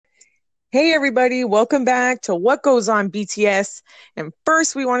Hey everybody, welcome back to What Goes on BTS. And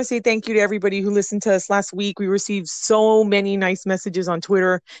first, we want to say thank you to everybody who listened to us last week. We received so many nice messages on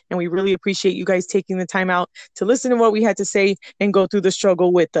Twitter, and we really appreciate you guys taking the time out to listen to what we had to say and go through the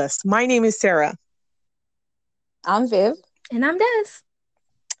struggle with us. My name is Sarah. I'm Viv. And I'm Des.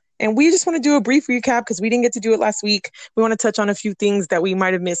 And we just want to do a brief recap because we didn't get to do it last week. We want to touch on a few things that we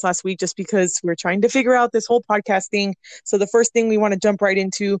might have missed last week just because we're trying to figure out this whole podcast thing. So the first thing we want to jump right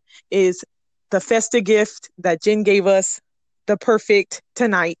into is the Festa gift that Jin gave us, The Perfect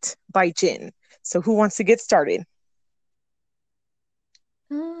Tonight by Jin. So who wants to get started?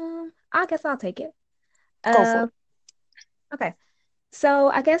 I guess I'll take it. Go for it. Okay. So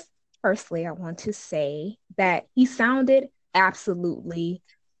I guess firstly, I want to say that he sounded absolutely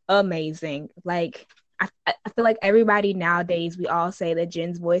amazing. Like I feel like everybody nowadays, we all say that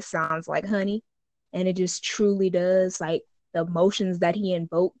Jin's voice sounds like honey, and it just truly does. Like the emotions that he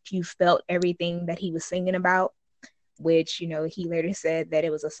invoked, you felt everything that he was singing about, which, he later said that it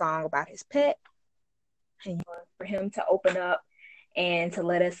was a song about his pet. And for him to open up and to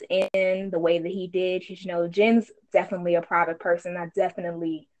let us in the way that he did, Jin's definitely a private person. I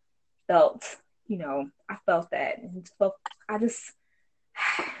definitely felt, I felt that. And I just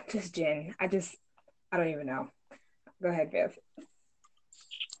Jin. I don't even know. Go ahead, Viv.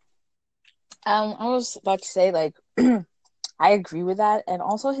 I was about to say, I agree with that. And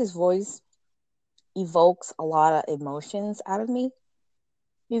also his voice evokes a lot of emotions out of me.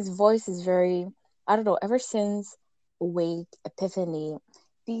 His voice is very, I don't know, ever since Awake, Epiphany,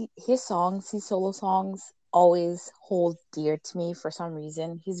 his solo songs always hold dear to me for some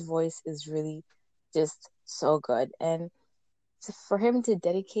reason. His voice is really just so good. And for him to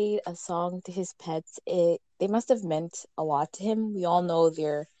dedicate a song to his pets, they must have meant a lot to him. We all know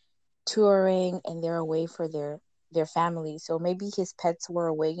they're touring and they're away for their family. So maybe his pets were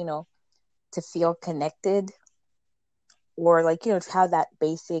away, to feel connected or to have that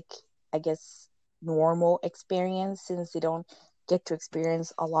basic, I guess, normal experience since they don't get to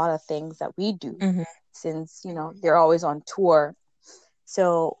experience a lot of things that we do since, they're always on tour.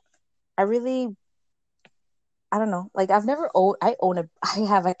 So I don't know, I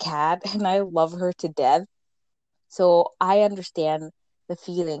have a cat and I love her to death. So I understand the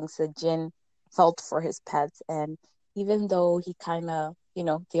feelings that Jin felt for his pets. And even though he kind of,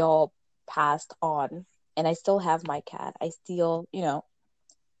 they all passed on and I still have my cat, I still,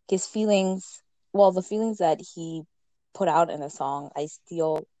 his feelings, the feelings that he put out in the song, I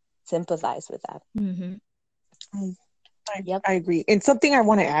still sympathize with that. I agree. And something I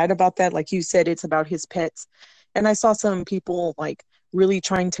want to add about that, like you said, it's about his pets. And I saw some people really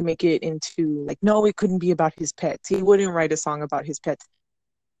trying to make it into no, it couldn't be about his pets. He wouldn't write a song about his pets.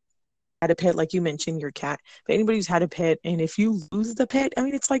 Had a pet, like you mentioned, your cat. But anybody who's had a pet, and if you lose the pet, I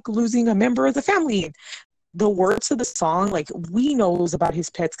mean, it's like losing a member of the family. The words of the song, we know it was about his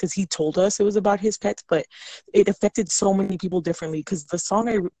pets because he told us it was about his pets, but it affected so many people differently because the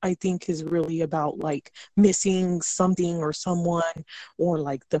song I think is really about missing something or someone or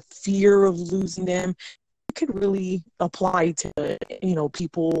the fear of losing them. It could really apply to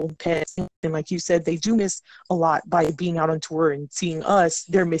people, pets, and like you said, they do miss a lot by being out on tour and seeing us.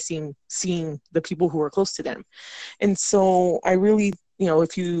 They're missing seeing the people who are close to them. And so I really,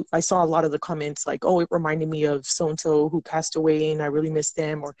 I saw a lot of the comments oh, it reminded me of so-and-so who passed away and I really miss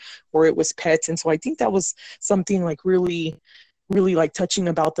them, or it was pets. And so I think that was something really, really touching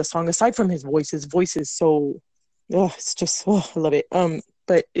about the song, aside from his voice. His voice is so, it's just, I love it.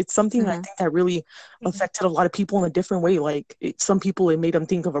 But it's something I think that really affected a lot of people in a different way. Some people, it made them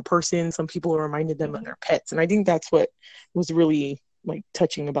think of a person. Some people, it reminded them of their pets. And I think that's what was really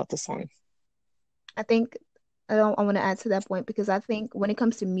touching about the song. I think I want to add to that point because I think when it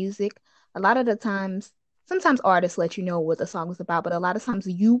comes to music, a lot of the times, sometimes artists let you know what the song is about, but a lot of times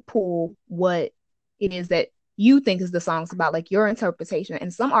you pull what it is that you think is the song's about, like your interpretation.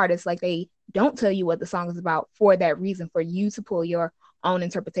 And some artists, they don't tell you what the song is about for that reason, for you to pull your own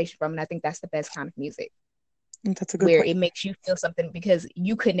interpretation from. And I think that's the best kind of music. That's a good where point. It makes you feel something because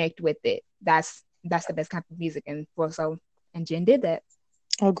you connect with it. That's the best kind of music. And Jin did that.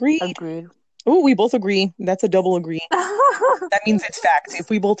 Agreed. Oh, we both agree. That's a double agree. That means it's fact. If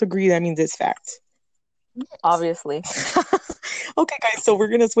we both agree, that means it's fact. Obviously. Okay, guys, so we're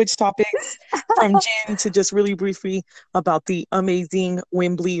going to switch topics from Jin to just really briefly about the amazing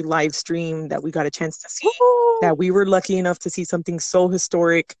Wembley live stream that we got a chance to see. Woo-hoo! That we were lucky enough to see something so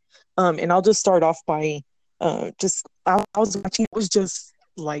historic. And I'll just start off by I was watching, it was just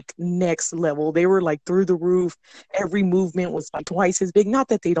next level. They were through the roof. Every movement was twice as big. Not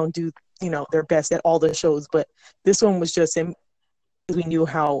that they don't do, their best at all the shows, but this one was just we knew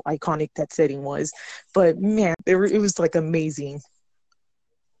how iconic that setting was. But man, it was like amazing.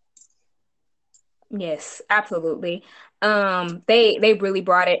 Yes, absolutely. They really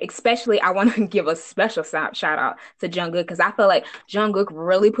brought it. Especially, I want to give a special shout out to Jungkook because I feel like Jungkook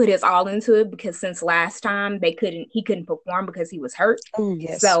really put his all into it because since last time he couldn't perform because he was hurt. Oh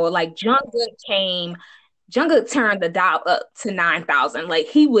yes. So like Jungkook turned the dial up to 9,000. Like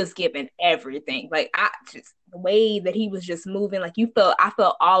he was giving everything. Like I just the way that he was just moving, like I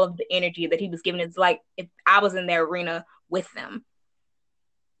felt all of the energy that he was giving. It's like if I was in their arena with them.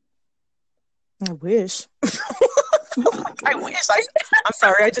 I wish. I wish. I'm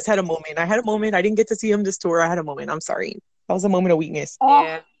sorry. I just had a moment. I had a moment. I didn't get to see him this tour. I had a moment. I'm sorry. That was a moment of weakness.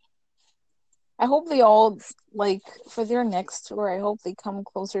 Yeah. I hope they all, like, for their next tour, I hope they come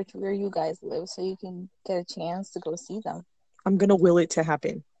closer to where you guys live so you can get a chance to go see them. I'm going to will it to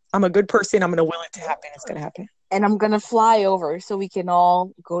happen. I'm a good person. I'm going to will it to happen. It's going to happen. And I'm going to fly over so we can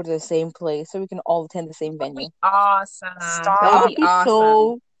all go to the same place, so we can all attend the same venue. Awesome. Stop. That would be awesome.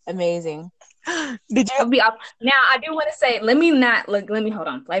 So amazing. Did you? Now, I do want to say, let me hold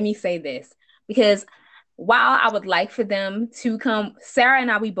on. Let me say this because while I would like for them to come, Sarah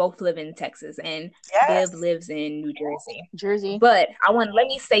and I, we both live in Texas and Viv lives in New Jersey. But let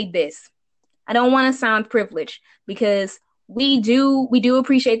me say this. I don't want to sound privileged because we do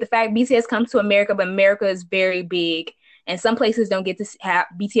appreciate the fact BTS comes to America, but America is very big. And some places don't get to have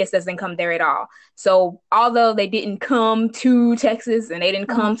BTS doesn't come there at all. So although they didn't come to Texas and they didn't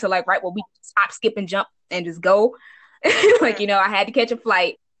come to like right where we hop, skip, and jump and just go, like I had to catch a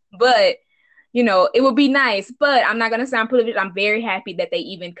flight, but it would be nice. But I'm not gonna sound privileged. I'm very happy that they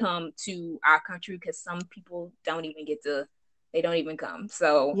even come to our country because some people don't even come.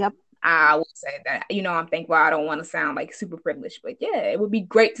 So yep. I would say that I'm thankful. I don't want to sound like super privileged, but yeah, it would be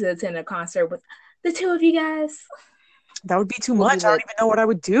great to attend a concert with the two of you guys. That would be too much. I don't even know what I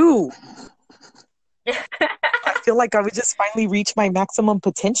would do. I feel like I would just finally reach my maximum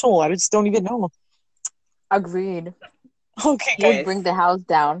potential. I just don't even know. Agreed. Okay, guys. We'd bring the house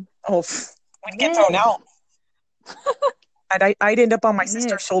down. Oh, we'd get thrown out. I'd end up on my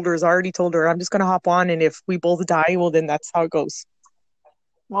sister's shoulders. I already told her I'm just going to hop on, and if we both die, well, then that's how it goes.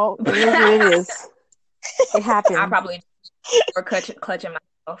 Well, it is what it is. It happens. I probably or clutching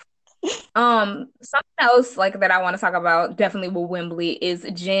myself. Something else like that I want to talk about definitely with Wembley is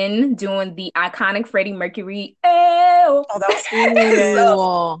Jin doing the iconic Freddie Mercury. Oh,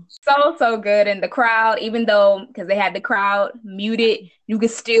 that was so good. And the crowd, even though because they had the crowd muted, you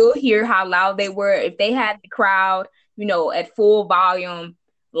could still hear how loud they were. If they had the crowd, at full volume,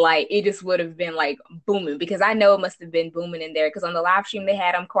 like it just would have been like booming because I know it must have been booming in there because on the live stream they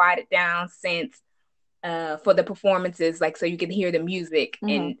had them quieted down since. For the performances, like so you could hear the music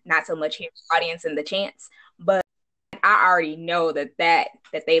and not so much hear the audience and the chants. But I already know that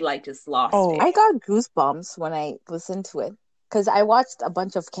they like just lost it. I got goosebumps when I listened to it because I watched a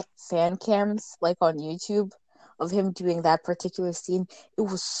bunch of fan cams like on YouTube of him doing that particular scene. It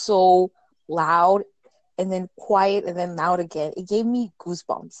was so loud and then quiet and then loud again. It gave me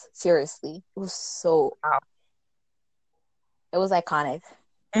goosebumps. Seriously, it was so. It was iconic.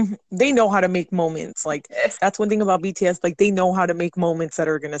 They know how to make moments. Like that's one thing about BTS. Like they know how to make moments that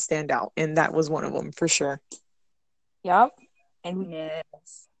are going to stand out, and that was one of them for sure. Yep. And yes.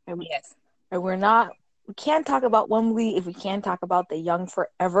 And we can't talk about Wembley if we can't talk about the Young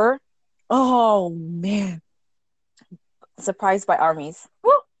Forever. Oh man, Surprised by Armies.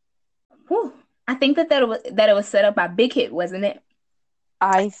 Woo. I think that it was set up by Big Hit, wasn't it?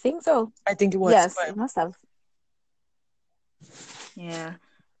 I think so. I think it was. Yes, it must have. Yeah.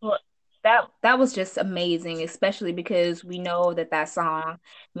 Well, that was just amazing, especially because we know that song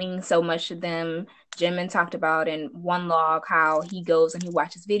means so much to them. Jimin talked about in One Log how he goes and he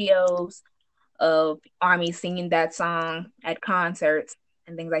watches videos of Army singing that song at concerts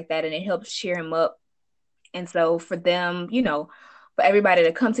and things like that, and it helps cheer him up. And so for them, for everybody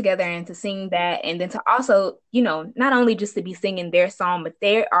to come together and to sing that, and then to also, not only just to be singing their song, but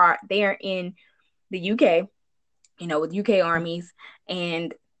they are in the UK, with UK armies,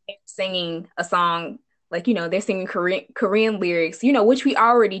 and singing a song like they're singing Korean lyrics, which we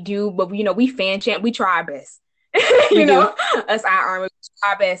already do, but we fan chant, we try our best. Us our army, we try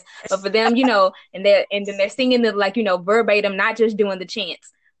our best. But for them, and then they're singing the like verbatim, not just doing the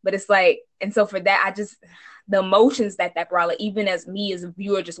chants, but it's like, and so for that, the emotions that brought, like, even as me as a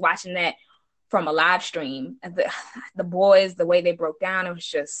viewer just watching that from a live stream, the boys, the way they broke down, it was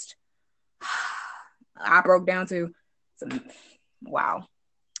just I broke down too. So, wow.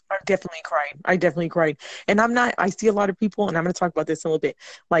 I definitely cried. I definitely cried. And I see a lot of people, and I'm going to talk about this in a little bit.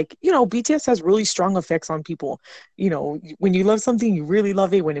 Like, BTS has really strong effects on people. When you love something, you really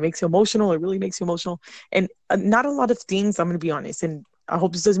love it. When it makes you emotional, it really makes you emotional. And not a lot of things, I'm going to be honest. And I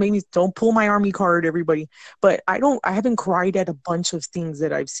hope this doesn't make me, don't pull my army card, everybody. But I haven't cried at a bunch of things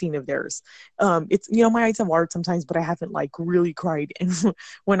that I've seen of theirs. It's, my eyes have art sometimes, but I haven't like really cried. And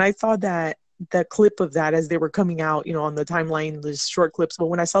when I saw that clip of that as they were coming out, on the timeline, the short clips. But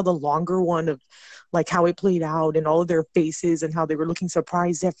when I saw the longer one of like how it played out and all of their faces and how they were looking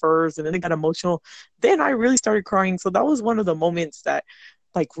surprised at first and then they got emotional, then I really started crying. So that was one of the moments that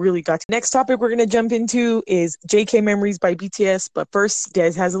like really got to. Next topic we're going to jump into is JK Memories by BTS. But first,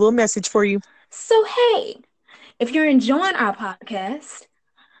 Des has a little message for you. So, hey, if you're enjoying our podcast,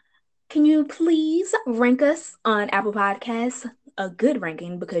 can you please rank us on Apple Podcasts? A good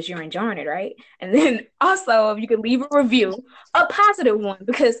ranking because you're enjoying it, right? And then also, if you could leave a review, a positive one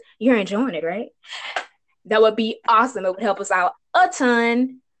because you're enjoying it, right? That would be awesome. It would help us out a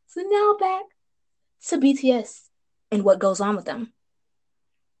ton. So now back to BTS and what goes on with them.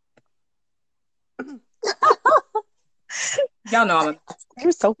 Y'all know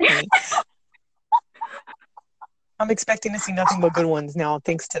You're so funny. I'm expecting to see nothing but good ones now,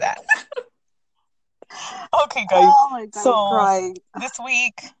 thanks to that. Okay, guys. Oh my God, so I'm crying. This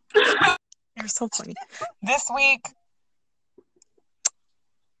week, you're so funny. This week,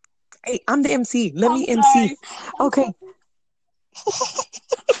 hey, I'm the MC. Let me MC. Okay.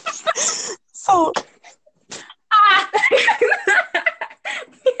 So.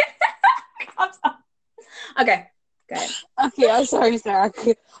 I'm sorry. Okay, go ahead. Okay, I'm sorry, Sarah.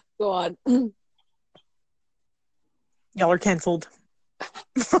 Go on. Y'all are canceled.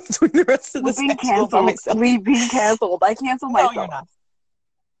 I'm doing the rest of the schedule by myself. We've been canceled. I canceled myself. No, you're not.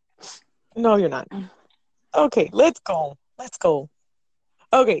 No, you're not. Okay, let's go.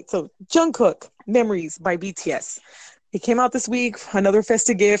 Okay, so Jungkook, Memories by BTS. It came out this week, another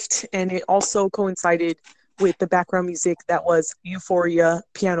festive gift, and it also coincided with the background music that was Euphoria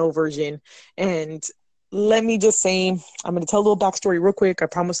piano version. And let me just say, I'm going to tell a little backstory real quick. I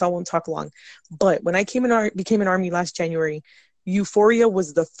promise I won't talk long. But when I became an ARMY last January, Euphoria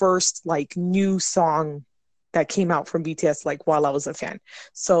was the first like new song that came out from BTS like while I was a fan.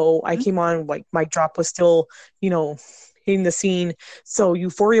 So I came on, like my drop was still, hitting the scene. So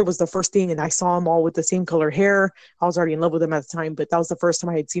Euphoria was the first thing, and I saw them all with the same colored hair. I was already in love with them at the time, but that was the first time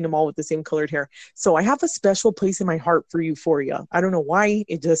I had seen them all with the same colored hair. So I have a special place in my heart for Euphoria. I don't know why.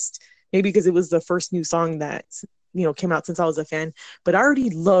 It just, maybe because it was the first new song that, came out since I was a fan, but I already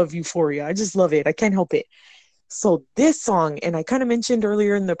love Euphoria. I just love it. I can't help it. So this song, and I kind of mentioned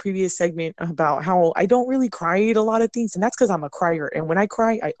earlier in the previous segment about how I don't really cry at a lot of things, and that's because I'm a crier. And when I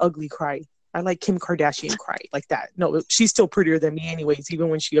cry, I ugly cry. I like Kim Kardashian cry like that. No, she's still prettier than me anyways, even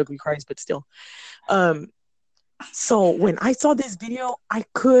when she ugly cries, but still. So when I saw this video, I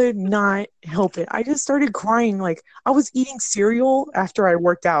could not help it. I just started crying. Like I was eating cereal after I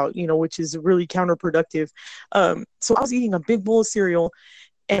worked out, which is really counterproductive. So I was eating a big bowl of cereal,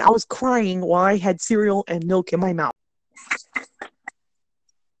 and I was crying while I had cereal and milk in my mouth.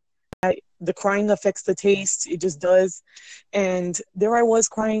 The crying affects the taste. It just does. And there I was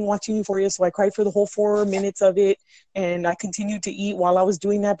crying, watching Euphoria. So I cried for the whole 4 minutes of it. And I continued to eat while I was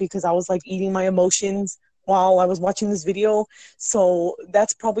doing that because I was like eating my emotions while I was watching this video. So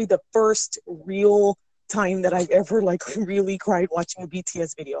that's probably the first real time that I've ever like really cried watching a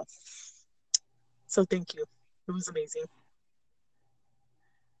BTS video. So thank you. It was amazing.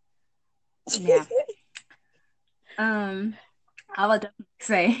 Yeah. I would definitely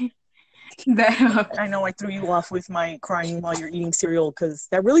say that I know I threw you off with my crying while you're eating cereal because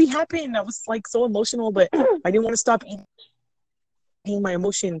that really happened. I was like so emotional, but I didn't want to stop eating my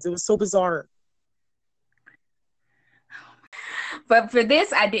emotions. It was so bizarre. But for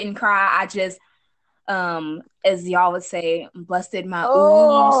this, I didn't cry. I just, as y'all would say, busted my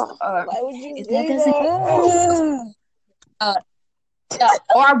ooze. Why would you do that?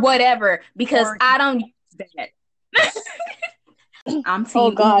 Or whatever, because I don't use that. I'm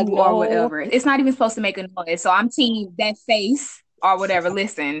team or whatever. It's not even supposed to make a noise, so I'm team that face or whatever.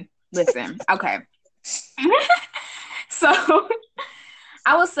 Listen. Okay. So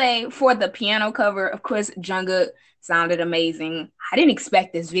I would say for the piano cover, of course, Jungkook sounded amazing. I didn't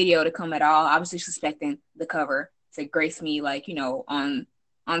expect this video to come at all. I was just expecting the cover to grace me, like, on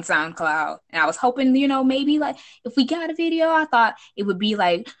on SoundCloud. And I was hoping, maybe like if we got a video, I thought it would be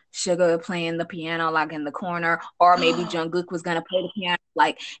like Suga playing the piano like in the corner, or maybe Jungkook was gonna play the piano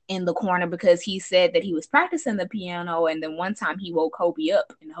like in the corner because he said that he was practicing the piano, and then one time he woke Hobie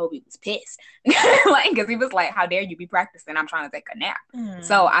up and Hobie was pissed. Like, because he was like, how dare you be practicing? I'm trying to take a nap.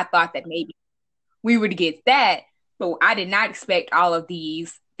 So I thought that maybe we would get that, but I did not expect all of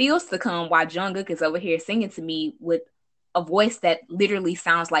these feels to come while Jungkook is over here singing to me with a voice that literally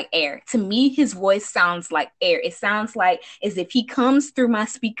sounds like air. To me, his voice sounds like air. It sounds like as if he comes through my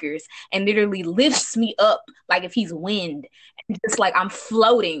speakers and literally lifts me up like if he's wind. And just like I'm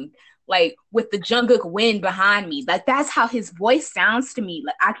floating, like with the Jungkook wind behind me. Like that's how his voice sounds to me.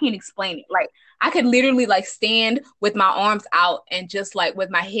 Like I can't explain it. Like I could literally like stand with my arms out and just like with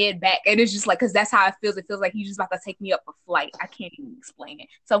my head back. And it's just like, because that's how it feels. It feels like he's just about to take me up for flight. I can't even explain it.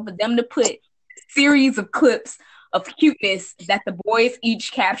 So for them to put a series of clips of cuteness that the boys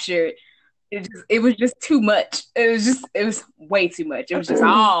each captured, it was just too much. It was way too much. It was just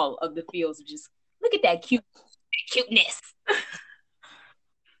all of the feels of just look at that cuteness.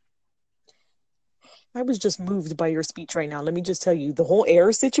 I was just moved by your speech right now. Let me just tell you, the whole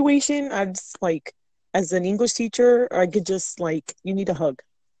air situation, I'm just like, as an English teacher, I could just like, you need a hug.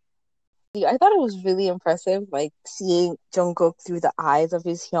 I thought it was really impressive, like seeing Jungkook through the eyes of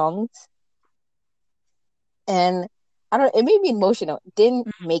his Hyungs. And I don't know, it made me emotional. It didn't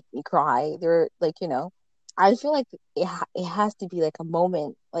make me cry. They're like, I feel like it has to be like a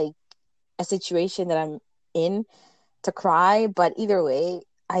moment, like a situation that I'm in to cry. But either way,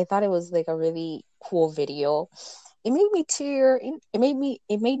 I thought it was like a really cool video. It made me tear. It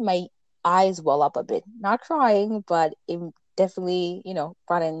made my eyes well up a bit. Not crying, but it definitely,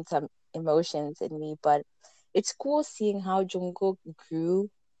 brought in some emotions in me. But it's cool seeing how Jungkook grew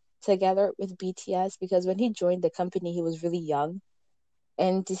together with BTS, because when he joined the company, he was really young,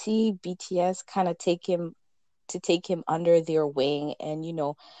 and to see BTS kind of take him under their wing and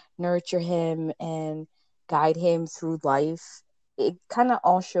nurture him and guide him through life, it kind of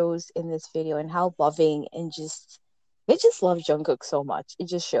all shows in this video, and how loving and they just love Jungkook so much. It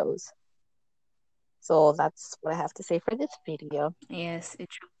just shows. So that's what I have to say for this video. Yes,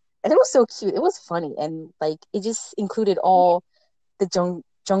 it's true. And it was so cute. It was funny, and like it just included all the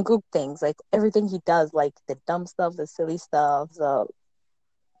Jungkook things, like everything he does, like the dumb stuff, the silly stuff, the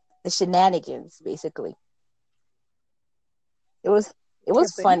shenanigans, basically. It was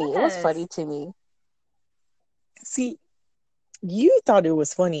funny. Yes. It was funny to me. See, you thought it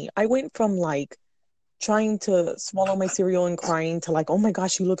was funny. I went from like trying to swallow my cereal and crying to like, oh my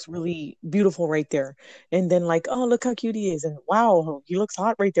gosh, he looks really beautiful right there. And then like, oh, look how cute he is. And wow, he looks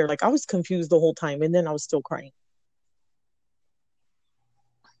hot right there. Like I was confused the whole time, and then I was still crying.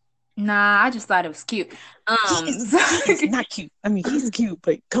 Nah, I just thought it was cute. He's not cute. I mean, he's cute,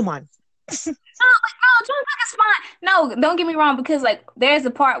 but come on. No, Jungkook is fine. No, don't get me wrong, because like there's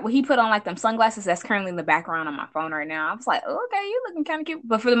a part where he put on like them sunglasses that's currently in the background on my phone right now. I was like, oh, okay, you looking kind of cute.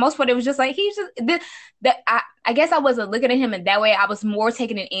 But for the most part, it was just like he's just I guess I wasn't looking at him in that way. I was more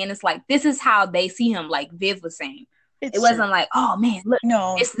taking it in. It's like this is how they see him, like Viv was saying. It wasn't like, oh man, look.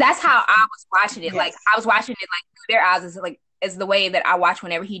 No, that's how I was watching it. Yes. Like I was watching it like through their eyes. It's like it's the way that I watch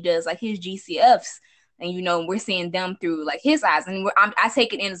whenever he does like his GCFs. And we're seeing them through like his eyes, and I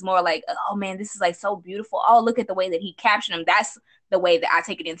take it in as more like, oh man, this is like so beautiful. Oh, look at the way that he captured them. That's the way that I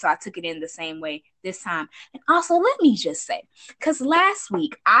take it in. So I took it in the same way this time. And also, let me just say, because last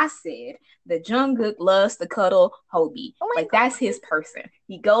week I said that Jungkook loves to cuddle Hobie. Like that's his person.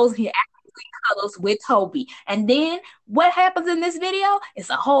 He actively cuddles with Hobie. And then what happens in this video? It's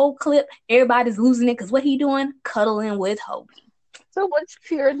a whole clip. Everybody's losing it because what he doing? Cuddling with Hobie. So much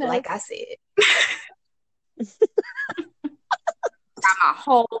pureness. Like I said. My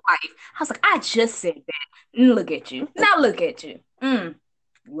whole life. I was like, I just said that. Look at you. Now look at you.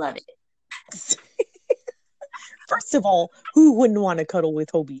 Love it. First of all, who wouldn't want to cuddle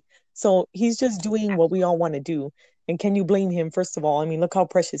with Hobie? So he's just doing what we all want to do. And can you blame him? First of all, I mean, look how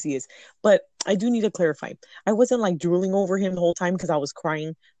precious he is. But I do need to clarify. I wasn't like drooling over him the whole time because I was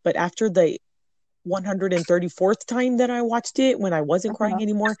crying. But after the 134th time that I watched it, when I wasn't crying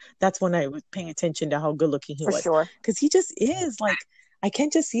anymore, that's when I was paying attention to how good looking he was. For sure. Because he just is like, I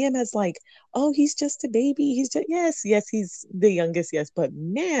can't just see him as like, oh, he's just a baby. He's just, yes, he's the youngest, yes. But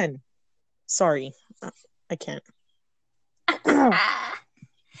man, sorry, I can't.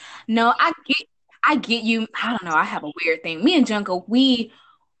 No, I get you. I don't know. I have a weird thing. Me and Jungkook, we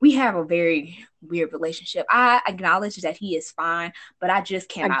have a very weird relationship. I acknowledge that he is fine, but I just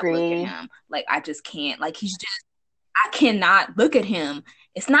cannot look at him. Like, I just can't. Like, I cannot look at him.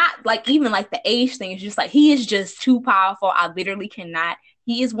 It's not like even like the age thing. It's just like he is just too powerful. I literally cannot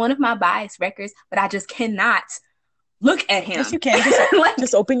He is one of my biased records, but I just cannot look at him. Yes, you can.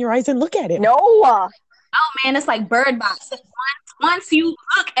 Just open your eyes and look at it. No. Oh man, it's like Bird Box. Once you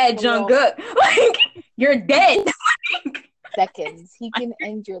look at Jungkook, like you're dead. Seconds. He can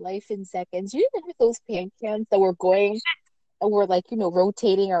end your life in seconds. You remember those pan cans that were going and were like,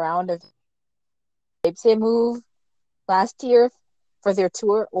 rotating around a Gibson move last year for their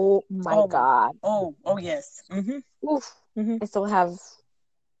tour? Oh my God. Oh yes. Mm-hmm. Oof. Mm-hmm. I still have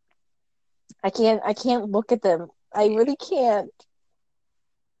I can't look at them. I really can't.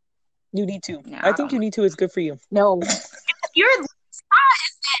 You need to. No, I think you need to. It's good for you. No. You're is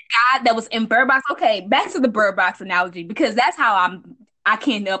that guy that was in Bird Box. Okay, back to the Bird Box analogy, because that's how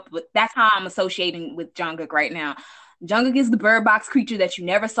that's how I'm associating with Jungkook right now. Jungkook is the Bird Box creature that you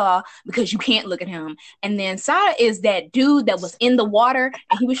never saw because you can't look at him. And then Sada is that dude that was in the water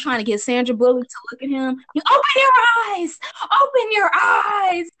and he was trying to get Sandra Bullock to look at him. Open your eyes! Open your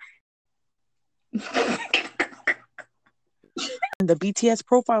eyes! The BTS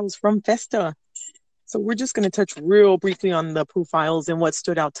profiles from Festa. So we're just going to touch real briefly on the profiles and what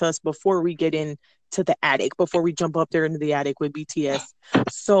stood out to us before we get into the attic, before we jump up there into the attic with BTS.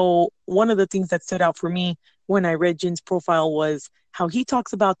 So one of the things that stood out for me when I read Jin's profile was how he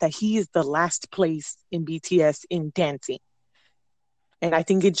talks about that he is the last place in BTS in dancing. And I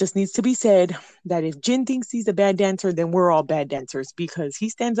think it just needs to be said that if Jin thinks he's a bad dancer, then we're all bad dancers, because he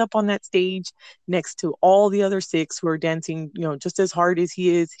stands up on that stage next to all the other 6 who are dancing, just as hard as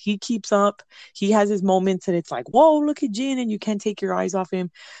he is. He keeps up. He has his moments and it's like, whoa, look at Jin, and you can't take your eyes off him.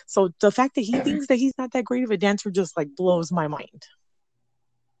 So the fact that he thinks that he's not that great of a dancer just like blows my mind.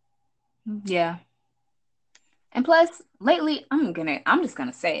 Yeah. And plus, lately, I'm just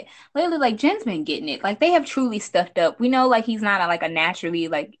gonna say it. Lately, like Jin's been getting it. Like they have truly stuffed up. We know like he's not a naturally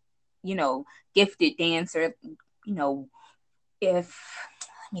gifted dancer. If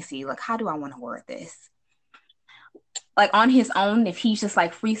let me see, like how do I want to word this? Like on his own, if he's just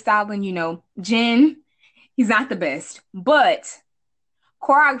like freestyling, Jin, he's not the best. But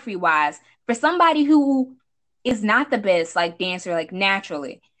choreography wise, for somebody who is not the best like dancer, like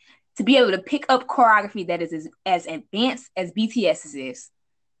naturally, to be able to pick up choreography that is as advanced as BTS's is,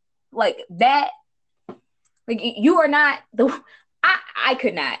 like that, like you are not the. I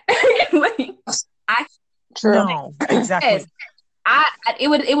could not. No, exactly.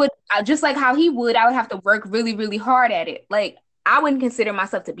 It would just like how he would. I would have to work really, really hard at it. Like I wouldn't consider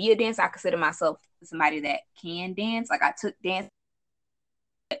myself to be a dancer. I consider myself somebody that can dance. Like I took dance.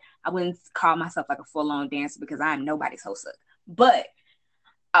 I wouldn't call myself like a full-on dancer because I'm nobody's Hoseok. But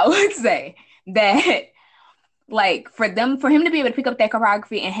I would say that like for him to be able to pick up that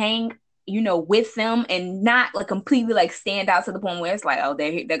choreography and hang, with them and not like completely like stand out to the point where it's like, oh,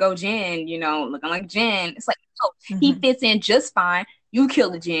 there go Jin, looking like Jin. It's like, he fits in just fine. You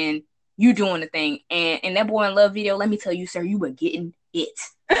kill the Jin, you doing the thing. And in that Boy in Love video, let me tell you, sir, you were getting it.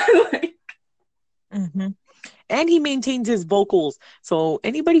 And he maintains his vocals. So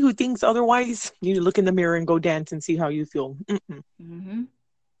anybody who thinks otherwise, you look in the mirror and go dance and see how you feel.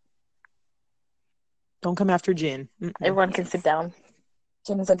 Don't come after Jin. Everyone can sit down.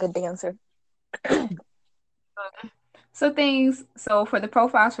 Jin is a good dancer. So for the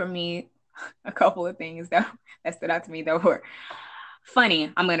profiles for me, a couple of things that stood out to me that were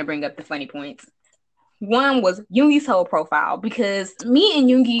funny. I'm going to bring up the funny points. One was Yoongi's whole profile, because me and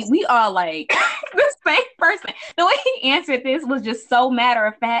Yoongi, we are like the same person. The way he answered this was just so matter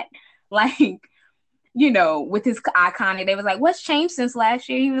of fact. Like, with his iconic, they was like, what's changed since last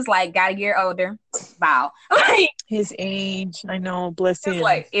year? He was like, got a year older. Wow. Like, his age, I know, bless him.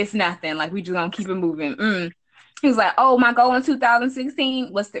 Like, it's nothing. Like, we just gonna keep it moving. He was like, oh, my goal in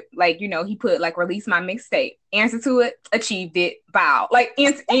 2016 was to, like, he put, like, release my mixtape. Answer to it, achieved it. Bow. Like,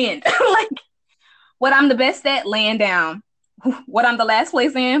 end. Like, what I'm the best at, laying down. What I'm the last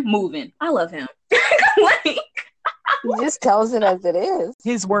place in, moving. I love him. Like, he just tells it as it is.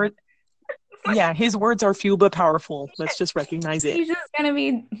 His words are few but powerful. Let's just recognize it. He's just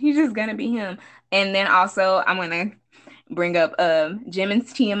gonna be him. And then also I'm gonna bring up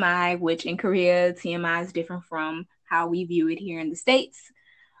Jimin's TMI, which in Korea TMI is different from how we view it here in the States.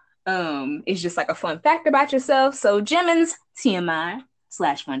 It's just like a fun fact about yourself. So Jimin's TMI /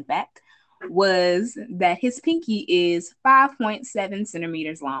 fun fact was that his pinky is 5.7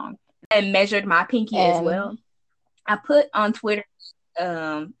 centimeters long. I measured my pinky as well. I put on Twitter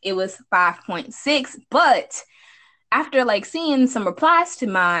it was 5.6, but after like seeing some replies to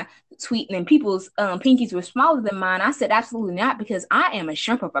my tweeting and people's pinkies were smaller than mine. I said, absolutely not, because I am a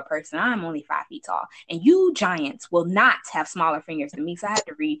shrimp of a person. I'm only 5 feet tall. And you giants will not have smaller fingers than me. So I had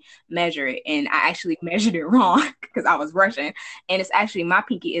to re-measure it. And I actually measured it wrong because I was rushing. And it's actually, my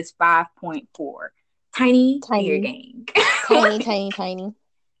pinky is 5.4. Tiny beer gang. Tiny.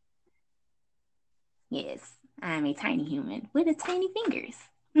 Yes, I'm a tiny human with a tiny fingers.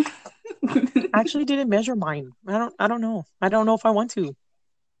 I actually didn't measure mine. I don't know. I don't know if I want to.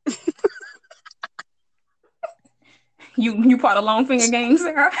 You part of long finger gang,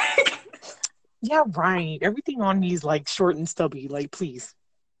 Sarah? Yeah, right. Everything on me is like short and stubby. Like, please.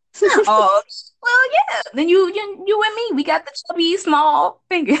 Oh, well, yeah. Then you and me, we got the chubby small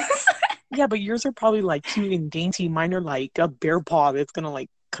fingers. Yeah, but yours are probably like cute and dainty. Mine are like a bear paw that's gonna like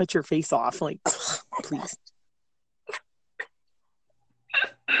cut your face off. Like, please.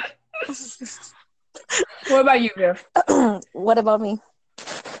 What about you, Biff? What about me?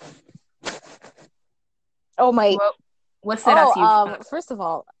 Oh my! What stood out to you? First of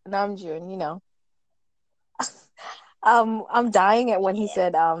all, Namjoon, you know, I'm dying at when he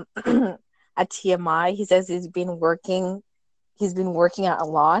said at TMI, he says he's been working out a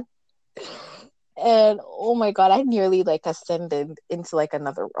lot, and oh my god, I nearly like ascended into like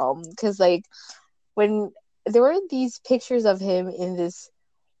another realm, because like when there were these pictures of him in this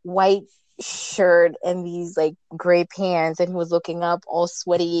white shirt and these like gray pants, and he was looking up all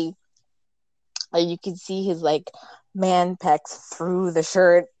sweaty, like you could see his like man pecs through the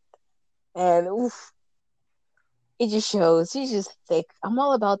shirt, and oof, it just shows he's just thick. I'm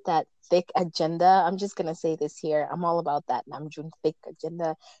all about that thick agenda. I'm just gonna say this here. I'm all about that Namjoon thick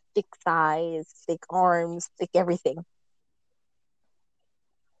agenda, thick thighs, thick arms, thick everything.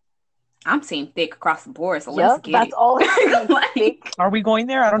 I'm seeing thick across the board, so let's get that's it. all. Thick. Are we going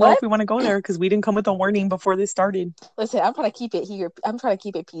there? I don't know if we want to go there because we didn't come with a warning before this started. Listen, I'm trying to keep it here. I'm trying to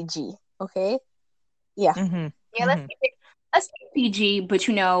keep it PG. Okay. Yeah. Mm-hmm. Yeah, let's keep it. Let's keep it PG, but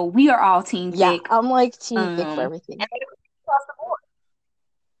you know, we are all team Yeah, thick. I'm like team thick for everything. Across the board.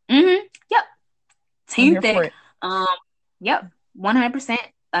 Mm-hmm. Yep. Team thick. Yep. 100%.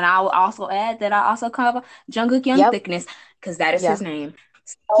 And I will also add that I also cover Jungkook Young thickness, because that is his name.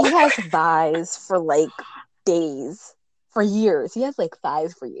 He has thighs for like days, for years. He has like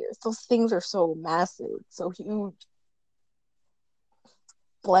thighs for years. Those things are so massive, so huge.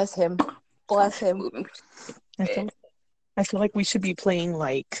 Bless him. Bless him. I feel like we should be playing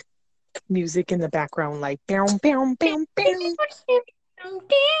like music in the background, like bam, bam, bam, bam.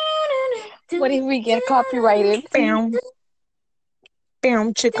 What if we get copyrighted? Bam,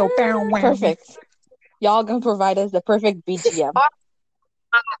 bam, chico, bam, wham. Perfect. Y'all gonna provide us the perfect BGM.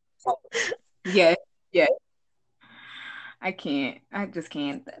 Yeah. I just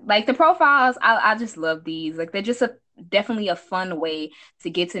can't. Like the profiles, I just love these. Like they're just definitely a fun way to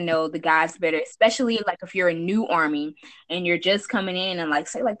get to know the guys better, especially like if you're a new army and you're just coming in and like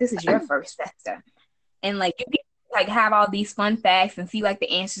say like this is your first festa, and like you get like have all these fun facts and see like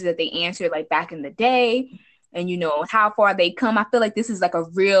the answers that they answered like back in the day, and you know how far they come. I feel like this is like a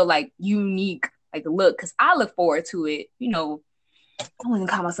real like unique like look, because I look forward to it. You know, I wouldn't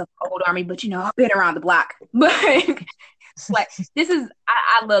call myself old army, but you know I've been around the block. But like this is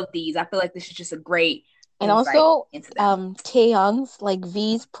I love these. I feel like this is just a great. And also, Taehyung's like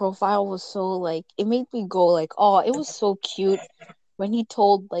V's profile was so like it made me go like, oh, it was so cute when he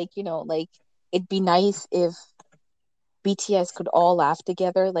told like, you know, like it'd be nice if BTS could all laugh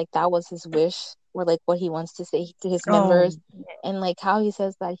together. Like that was his wish, or like what he wants to say to his members, and like how he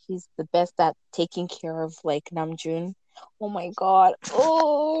says that he's the best at taking care of like Namjoon. Oh my god!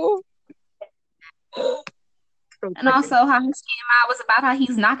 Oh. And also how his TMI was about how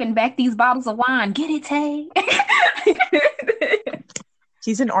he's knocking back these bottles of wine. Get it, Tay?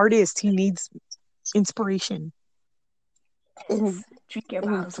 He's an artist. He needs inspiration. Drink your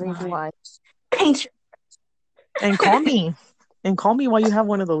bottles of wine. And call me. And call me while you have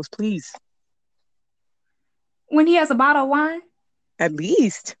one of those, please. When he has a bottle of wine? At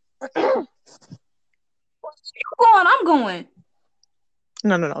least. You going, I'm going.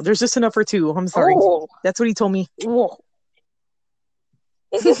 No. There's just enough for two. I'm sorry. Oh. That's what he told me. Oh.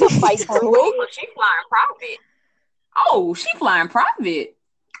 Is this a fight She flying private. Oh, she flying private.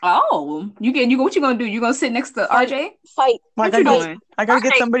 Oh, what you gonna do? You gonna sit next to RJ? Fight. What you doing? I gotta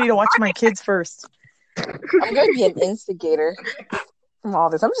get somebody to watch my kids first. I'm gonna be an instigator from all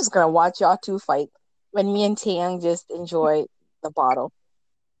this. I'm just gonna watch y'all two fight when me and Taeyang just enjoy the bottle.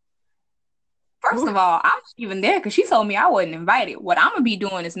 First of all, I'm not even there because she told me I wasn't invited. What I'm gonna be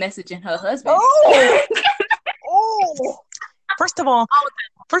doing is messaging her husband. Oh. First of all,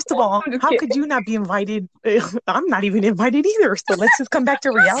 First of all, I'm just how kidding. could you not be invited? I'm not even invited either. So let's just come back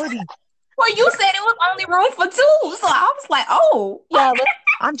to reality. Well, you said it was only room for two, so I was like, oh. Yeah,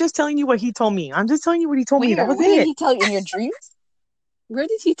 I'm just telling you what he told me. I'm just telling you what he told me. That was where did it. he tell you in your dreams? Where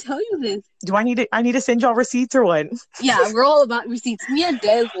did he tell you this? Do I need to send y'all receipts or what? Yeah, we're all about receipts. Me and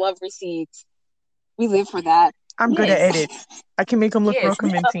Des love receipts. We live for that. I'm good at Yes. edit. I can make them look real Yes.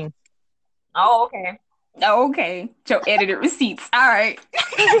 convincing. Oh, okay. Oh, okay. Your edited receipts. All right.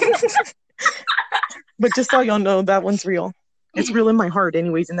 But just so y'all know, that one's real. It's real in my heart,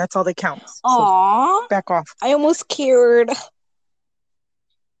 anyways, and that's all that counts. So Aww. back off. I almost cared.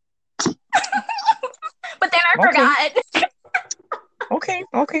 But then I Okay. forgot.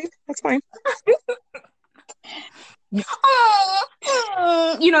 Okay, that's fine.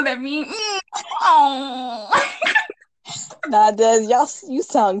 Oh, you know that meme? Oh. Nah, Des, you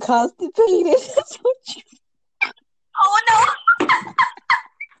sound constipated. That's what you... Oh, no.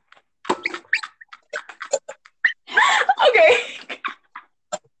 Okay.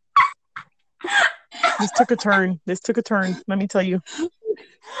 This took a turn. Let me tell you.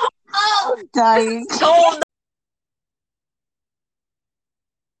 Oh, I'm dying. Oh,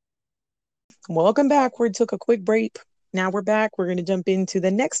 Welcome back. We took a quick break. Now we're back. We're going to jump into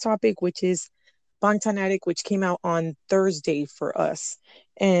the next topic, which is Bangtan Addict, which came out on Thursday for us.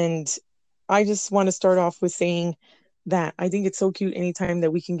 And I just want to start off with saying that I think it's so cute anytime that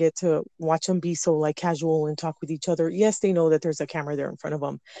we can get to watch them be so like casual and talk with each other. Yes, they know that there's a camera there in front of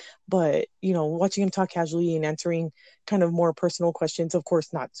them, but you know, watching them talk casually and answering kind of more personal questions, of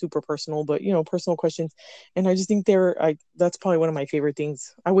course, not super personal, but you know, personal questions. And I just think that's probably one of my favorite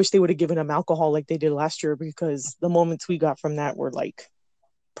things. I wish they would have given them alcohol like they did last year, because the moments we got from that were like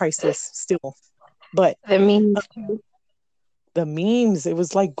priceless still. But The memes too. the memes, it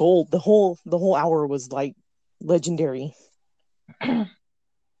was like gold. The whole hour was like legendary.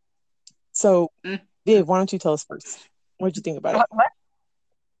 So, Viv, why don't you tell us first? What did you think about it? What?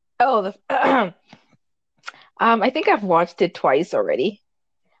 Oh, I think I've watched it twice already,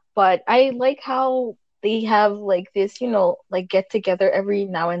 but I like how they have like this, like get together every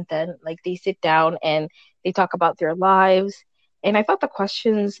now and then. Like they sit down and they talk about their lives. And I thought the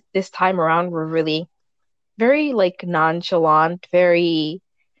questions this time around were really very like nonchalant, very,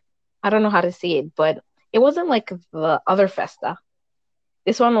 I don't know how to say it, but it wasn't like the other festa.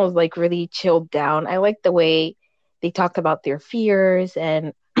 This one was like really chilled down. I like the way they talked about their fears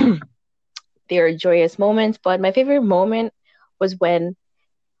and their joyous moments, but my favorite moment was when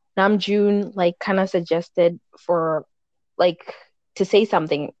Namjoon like kind of suggested for like to say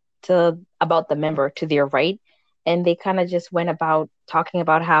something to about the member to their right, and they kind of just went about talking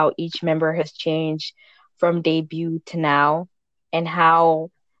about how each member has changed from debut to now, and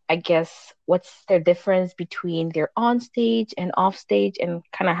how I guess what's their difference between their on stage and off stage, and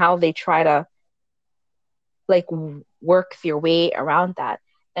kind of how they try to like work their way around that.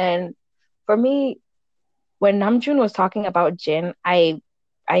 And for me, when Namjoon was talking about Jin, I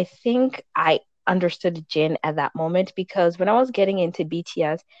think I understood Jin at that moment, because when I was getting into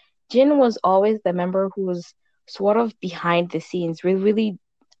BTS, Jin was always the member who was sort of behind the scenes. Really, really,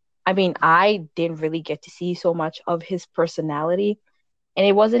 I mean, I didn't really get to see so much of his personality. And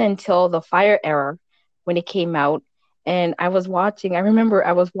it wasn't until the Fire era when it came out, and I remember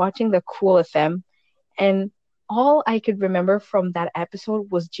I was watching the Cool FM, and all I could remember from that episode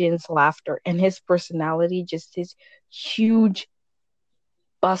was Jin's laughter and his personality, just his huge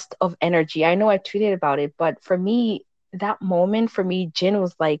bust of energy. I know I tweeted about it, but for me, that moment for me, Jin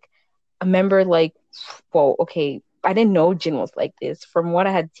was like a member like, whoa, okay, I didn't know Jin was like this. From what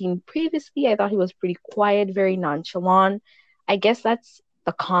I had seen previously, I thought he was pretty quiet, very nonchalant. I guess that's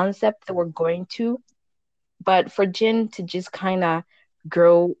the concept that we're going to. But for Jin to just kind of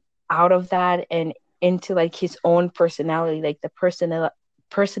grow out of that and into like his own personality, like the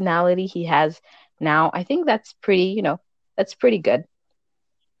personality he has now, I think that's pretty, that's pretty good.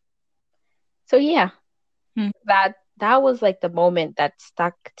 So yeah, that was like the moment that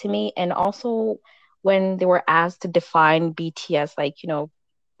stuck to me. And also when they were asked to define BTS, like,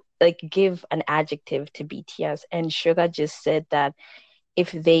 like give an adjective to BTS, and Suga just said that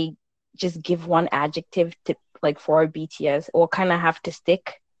if they just give one adjective to like for BTS, it will kind of have to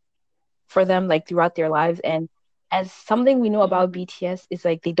stick for them like throughout their lives. And as something we know about BTS is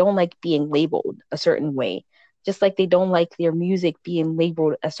like they don't like being labeled a certain way. Just like they don't like their music being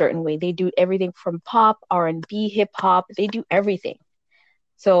labeled a certain way. They do everything from pop, R&B, hip hop. They do everything.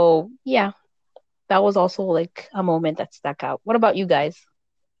 So yeah, that was also like a moment that stuck out. What about you guys?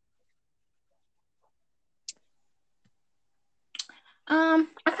 I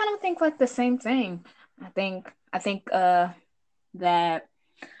kind of think like the same thing. I think that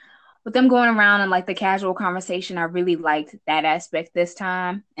with them going around and like the casual conversation, I really liked that aspect this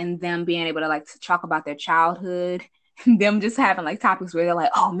time, and them being able to like to talk about their childhood, them just having like topics where they're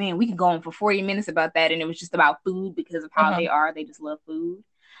like, oh man, we can go on for 40 minutes about that, and it was just about food because of how they just love food.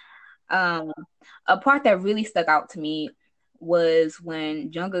 Um, a part that really stuck out to me was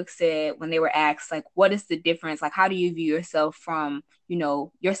when Jungkook said, when they were asked like, what is the difference, like how do you view yourself from, you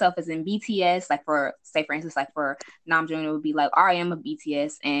know, yourself as in BTS, like for say for instance, like for Namjoon it would be like I am a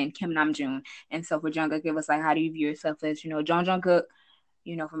BTS and Kim Namjoon, and so for Jungkook it was like how do you view yourself as, you know, John Jungkook,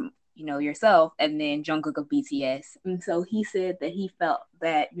 you know, from, you know, yourself, and then Jungkook of BTS. And so he said that he felt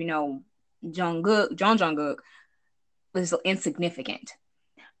that, you know, John Jungkook was insignificant,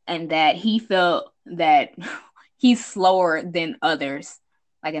 and that he felt that he's slower than others,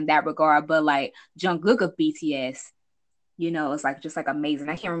 like in that regard. But like Jungkook of BTS, you know, it's like just like amazing.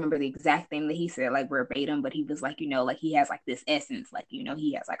 I can't remember the exact thing that he said like verbatim, but he was like, you know, like he has like this essence, like, you know,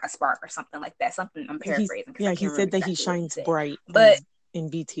 he has like a spark or something like that. Something I'm paraphrasing because I He can't said remember that he exactly what he shines said. bright But in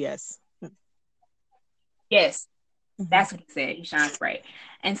BTS. yes, that's what he said. He shines bright.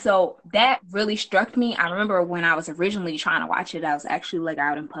 And so that really struck me. I remember when I was originally trying to watch it, I was actually like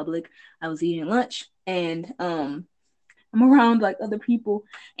out in public. I was eating lunch, and I'm around like other people,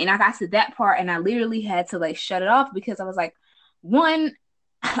 and I got to that part and I literally had to like shut it off because I was like, one,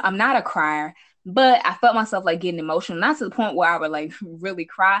 I'm not a crier, but I felt myself like getting emotional, not to the point where I would like really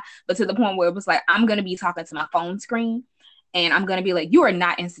cry, but to the point where it was like, I'm gonna be talking to my phone screen and I'm gonna be like, you are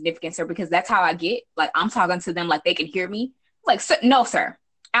not insignificant, sir, because that's how I get. Like I'm talking to them like they can hear me. Like, no, sir.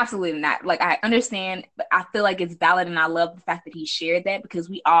 Absolutely not. Like I understand, but I feel like it's valid, and I love the fact that he shared that because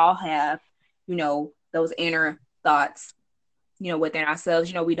we all have, you know, those inner thoughts, you know, within ourselves.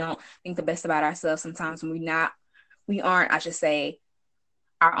 You know, we don't think the best about ourselves sometimes, when we aren't, I should say,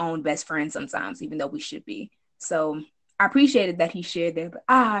 our own best friend sometimes, even though we should be. So I appreciated that he shared that, but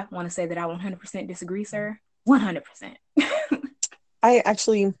I want to say that I 100% disagree, sir. 100%. I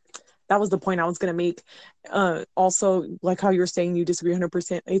actually, that was the point I was going to make. Also, like how you're saying you disagree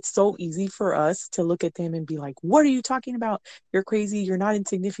 100%. It's so easy for us to look at them and be like, what are you talking about? You're crazy. You're not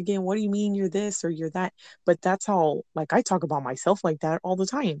insignificant. What do you mean you're this or you're that? But that's how, like, I talk about myself like that all the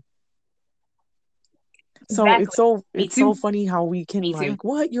time. So Exactly. it's so funny how we can like,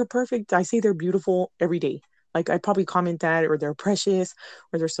 what? You're perfect. I say they're beautiful every day. Like I probably comment that, or they're precious,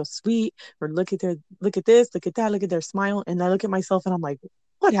 or they're so sweet, or look at this, look at that, look at their smile, and I look at myself and I'm like,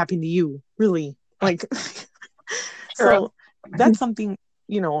 what happened to you? Really? Like, so that's something,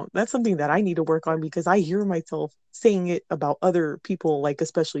 that's something that I need to work on, because I hear myself saying it about other people, like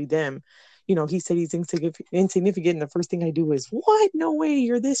especially them. He said he's insignificant, and the first thing I do is, what? No way,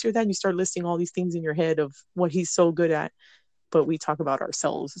 you're this, you're that. And you start listing all these things in your head of what he's so good at, but we talk about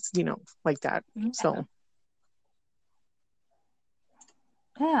ourselves, like that. Yeah. So.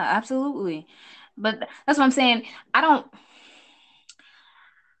 Yeah, absolutely. But that's what I'm saying. I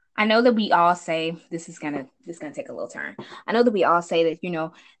know that we all say this is gonna take a little turn. I know that we all say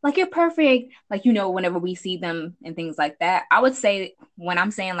that, like you're perfect, like whenever we see them and things like that. I would say, when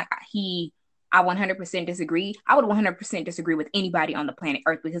I'm saying like I 100% disagree. I would 100% disagree with anybody on the planet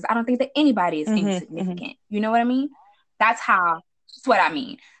Earth, because I don't think that anybody is insignificant. You know what I mean? That's what I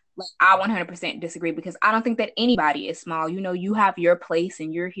mean. Like I 100% disagree, because I don't think that anybody is small. You have your place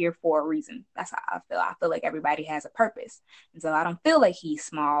and you're here for a reason. That's how I feel. I feel like everybody has a purpose. And so I don't feel like he's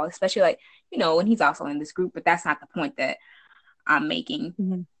small, especially like, when he's also in this group, but that's not the point that I'm making.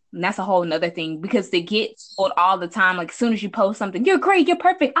 Mm-hmm. And that's a whole nother thing, because they get told all the time, like as soon as you post something, you're great, you're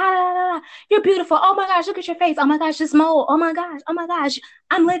perfect, you're beautiful, oh my gosh, look at your face, oh my gosh, this mole, oh my gosh,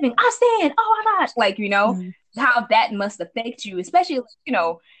 I'm living, I stand, oh my gosh, like, how that must affect you, especially,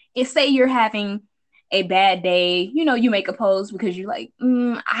 if say you're having a bad day, you make a post because you're like,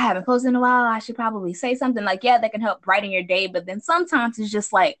 I haven't posted in a while, I should probably say something, like, yeah, that can help brighten your day. But then sometimes it's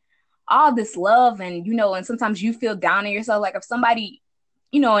just like all this love, and and sometimes you feel down on yourself, like if somebody,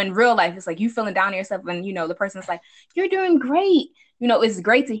 in real life, it's like you feeling down on yourself, and the person's like, you're doing great, it's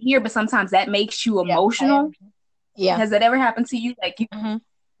great to hear, but sometimes that makes you emotional. Yeah. Has that ever happened to you? Like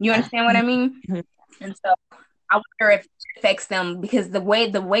you understand what I mean? And so I wonder if it affects them, because the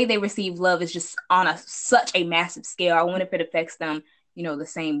way they receive love is just on such a massive scale. I wonder if it affects them, the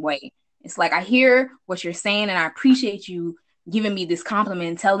same way. It's like, I hear what you're saying and I appreciate you giving me this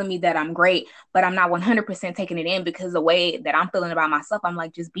compliment, telling me that I'm great, but I'm not 100% taking it in, because the way that I'm feeling about myself, I'm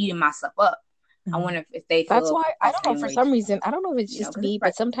like just beating myself up. I wonder if they feel. That's why, I don't know, for some reason, I don't know if it's just me,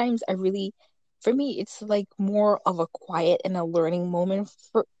 but sometimes for me, it's like more of a quiet and a learning moment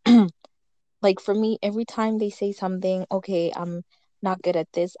for like for me. Every time they say something, okay, I'm not good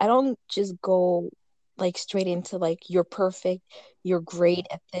at this, I don't just go like straight into like you're perfect, you're great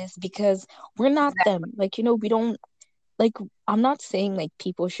at this, because we're not them. Like, we don't like, I'm not saying like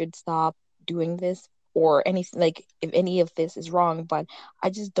people should stop doing this or anything, like if any of this is wrong, but I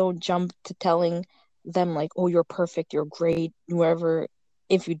just don't jump to telling them like, oh, you're perfect, you're great, whoever,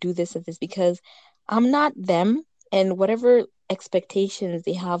 if you do this and this, because I'm not them, and whatever expectations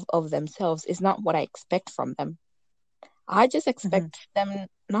they have of themselves is not what I expect from them. I just expect them,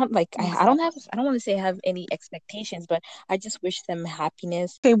 not like I don't want to say I have any expectations, but I just wish them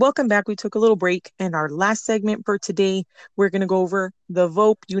happiness. Okay, welcome back. We took a little break, and our last segment for today, we're going to go over the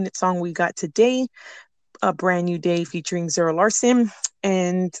Vope unit song we got today, A Brand New Day featuring Zara Larsson,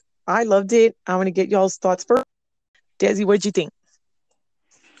 and I loved it. I want to get y'all's thoughts first. Desi, what'd you think?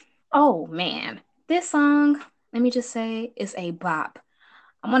 Oh man, this song, let me just say, is a bop.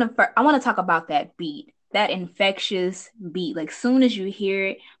 I want to talk about that beat, that infectious beat. Like soon as you hear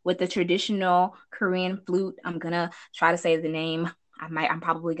it with the traditional Korean flute, I'm gonna try to say the name. I'm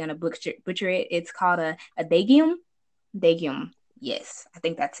probably gonna butcher it. It's called a daegeum. Daegeum. Yes, I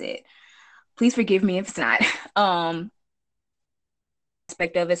think that's it. Please forgive me if it's not.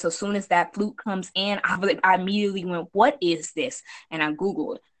 Aspect of it. So soon as that flute comes in, I immediately went, "What is this?" And I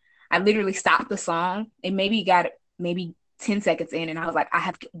Googled. I literally stopped the song and maybe 10 seconds in, and I was like,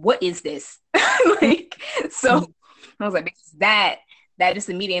 what is this? Like, so I was like, that just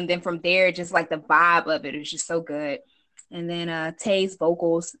immediate. And then from there, just like the vibe of it was just so good. And then Tae's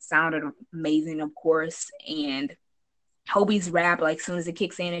vocals sounded amazing, of course. And Hobie's rap, like, as soon as it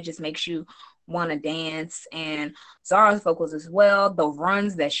kicks in, it just makes you want to dance. And Zara's vocals as well, the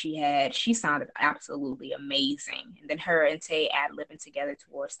runs that she sounded absolutely amazing. And then her and Tae ad-libbing together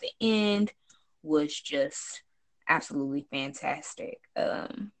towards the end was just absolutely fantastic.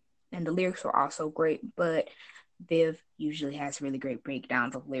 And the lyrics were also great, but Viv usually has really great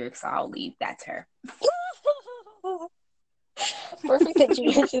breakdowns of lyrics, so I'll leave that to her. Perfect that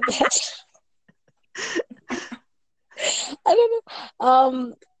you mentioned that. I don't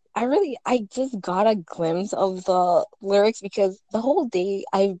know. I just got a glimpse of the lyrics because the whole day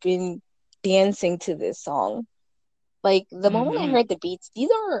I've been dancing to this song. Like the moment I heard the beats, these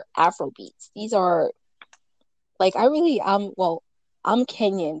are Afro beats. These are like, I'm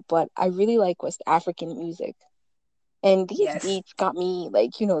Kenyan, but I really like West African music. And these beats got me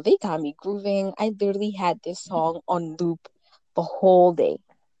like, they got me grooving. I literally had this song on loop the whole day.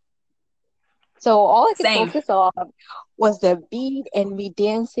 So all I could focus on was the beat and me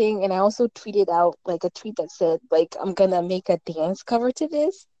dancing. And I also tweeted out like a tweet that said, like, I'm gonna make a dance cover to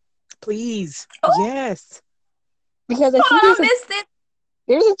this. Please. Yes. Because I think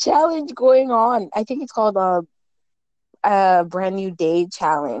there's a challenge going on. I think it's called a Brand New Day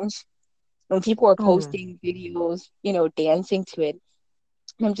challenge. When people are posting videos, dancing to it.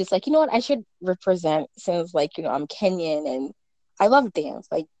 And I'm just like, you know what? I should represent, since like, I'm Kenyan and I love dance.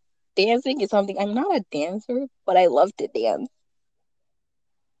 Like, dancing is something, I'm not a dancer, but I love to dance.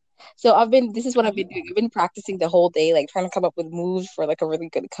 So this is what I've been doing. I've been practicing the whole day, like trying to come up with moves for like a really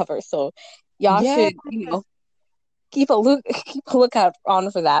good cover. So y'all should, keep a lookout on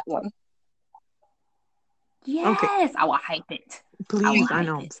for that one. Yes, okay. I will hype it. Please, I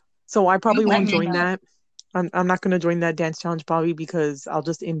know. So I probably won't join that. I'm not going to join that dance challenge probably because I'll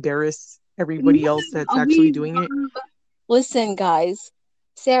just embarrass everybody else that's actually doing it. Listen, guys,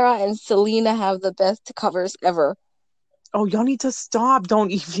 Sarah and Selena have the best covers ever. Oh, y'all need to stop.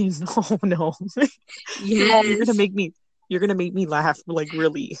 Don't even. No. Yes. You're gonna make me laugh, like,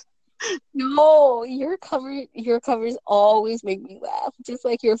 really. No, your covers always make me laugh. Just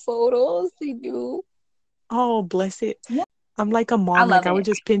like your photos, they do. Oh, bless it. Yeah. I'm like a mom. Like, I would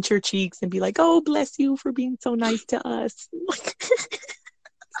just pinch her cheeks and be like, oh, bless you for being so nice to us.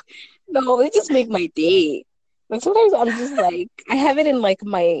 No, they just make my day. Like, sometimes I'm just like, I have it in like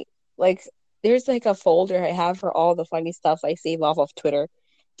my, like, there's like a folder I have for all the funny stuff I save off of Twitter.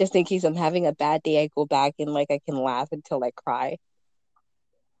 Just in case I'm having a bad day, I go back and like I can laugh until I cry.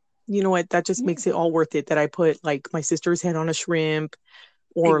 You know what? That just makes it all worth it that I put like my sister's head on a shrimp.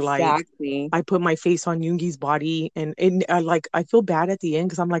 Or like I put my face on Yoongi's body and I feel bad at the end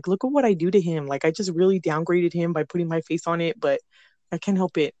because I'm like, look at what I do to him. Like, I just really downgraded him by putting my face on it, but I can't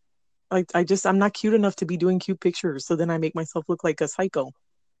help it. Like, I'm not cute enough to be doing cute pictures. So then I make myself look like a psycho.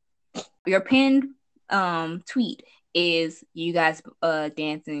 Your pinned tweet is you guys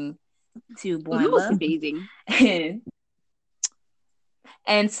dancing to Boy in Love. Amazing.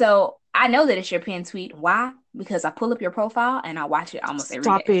 And so I know that it's your pinned tweet. Why? Because I pull up your profile and I watch it almost every day.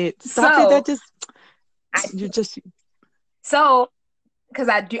 Stop it. So, because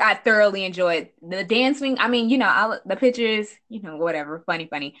I thoroughly enjoyed the dancing. I mean, the pictures, whatever,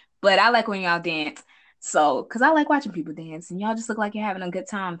 funny. But I like when y'all dance. So, because I like watching people dance, and y'all just look like you're having a good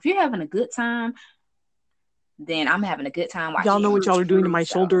time. If you're having a good time, then I'm having a good time Y'all watching know what you. y'all are doing to my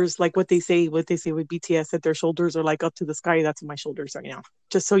So, shoulders, like what they say with BTS, that their shoulders are like up to the sky. That's my shoulders right now.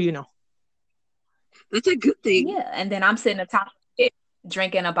 Just so you know. That's a good thing. yeah. And then I'm sitting atop of it,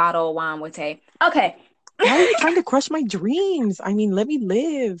 drinking a bottle of wine with Tay. Okay. Why are you trying to crush my dreams? I mean, let me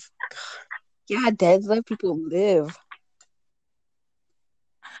live. Yeah, Des, let people live.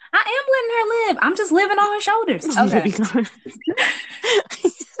 I am letting her live. I'm just living on her shoulders. Okay. Living on.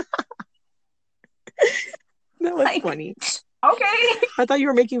 That was Like, funny. okay. I thought you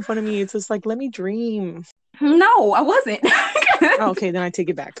were making fun of me. It's just like, let me dream. No, I wasn't. Oh, okay, then I take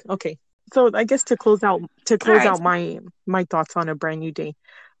it back. Okay. So I guess to close out my thoughts on A Brand New Day.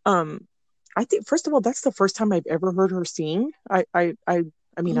 I think first of all, that's the first time I've ever heard her sing. I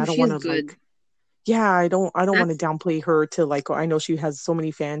mean, I don't want to like, yeah, I don't want to downplay her to like, I know she has so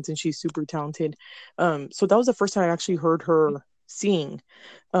many fans and she's super talented. So that was the first time I actually heard her sing.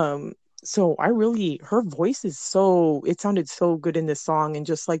 So her voice is it sounded so good in this song, and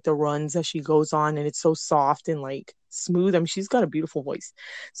just like the runs that she goes on, and it's so soft and like smooth. I mean, she's got a beautiful voice.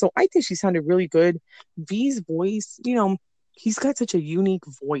 So I think she sounded really good. V's voice, he's got such a unique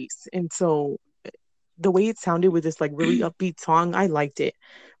voice. And so the way it sounded with this like really upbeat song, I liked it.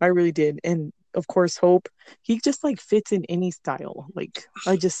 I really did. And of course, Hope, he just like fits in any style. Like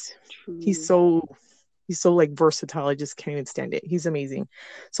he's so like versatile. I just can't even stand it. He's amazing.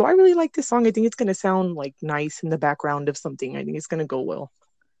 So I really like this song. I think it's going to sound like nice in the background of something. I think it's going to go well.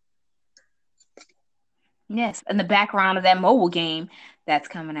 Yes, in the background of that mobile game that's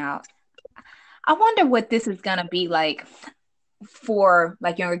coming out. I wonder what this is going to be like for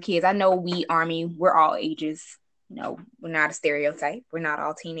like younger kids. I know we Army, we're all ages. We're not a stereotype. We're not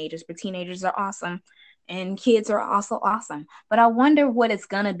all teenagers, but teenagers are awesome. And kids are also awesome. But I wonder what it's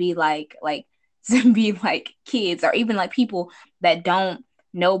going to be like to be like kids, or even like people that don't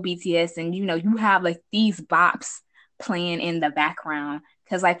know BTS, and you have like these bops playing in the background.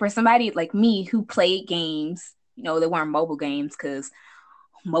 Because like for somebody like me who played games, they weren't mobile games, because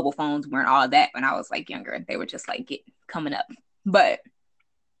mobile phones weren't all that when I was like younger. They were just like coming up. But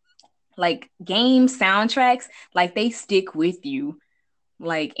like game soundtracks, like they stick with you.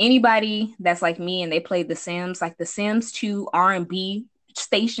 Like anybody that's like me and they played The Sims, like the Sims 2 R&B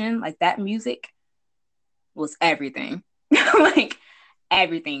station, like that music was everything. Like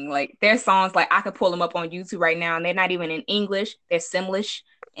everything. Like their songs, like I could pull them up on YouTube right now, and they're not even in English, they're Simlish,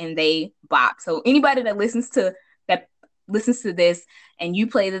 and they bop. So anybody that listens to this and you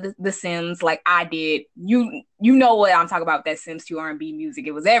play the Sims like I did, you know what I'm talking about, that Sims 2 R&B music.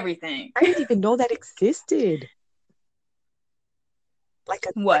 It was everything. I didn't even know that existed. Like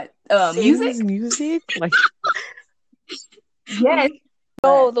what? Sims music? Like yes.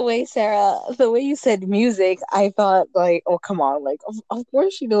 Oh, the way you said music, I thought like, oh come on, like of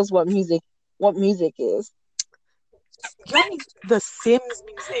course she knows what music is. The Sims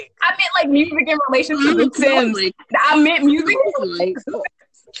music. I meant like music in relation to The Sims. I meant music. Like,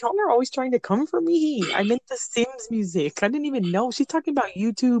 y'all are always trying to come for me. I meant the Sims music. I didn't even know. She's talking about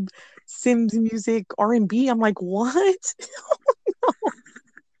YouTube Sims music, R&B. I'm like, what?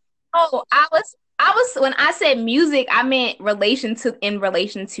 Oh, I was when I said music, I meant in relation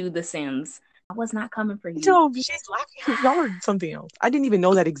to The Sims. I was not coming for you. No, she's laughing. Y'all are something else. I didn't even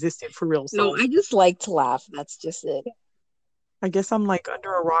know that existed for real. So. No, I just like to laugh. That's just it. I guess I'm like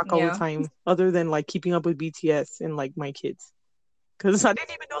under a rock all the time, other than like keeping up with BTS and like my kids. Because I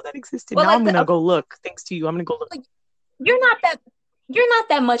didn't even know that existed. Well, now I'm gonna go look. Thanks to you, I'm gonna go look. You're not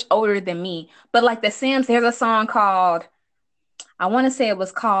that much older than me, but like The Sims, there's a song called, I want to say it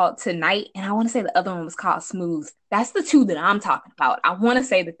was called Tonight, and I want to say the other one was called Smooth. That's the two that I'm talking about. I want to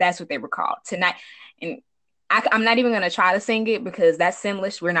say that that's what they were called, Tonight. And I'm not even going to try to sing it because that's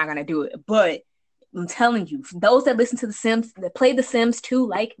Simlish. We're not going to do it. But I'm telling you, for those that listen to The Sims, that play The Sims 2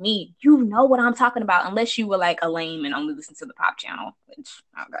 like me, you know what I'm talking about, unless you were like a lame and only listen to the pop channel, which,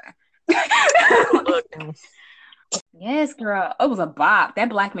 okay. Yes, girl. It was a bop. That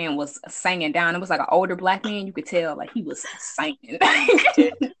black man was singing down. It was like an older black man. You could tell like he was singing.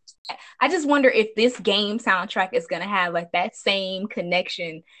 I just wonder if this game soundtrack is going to have like that same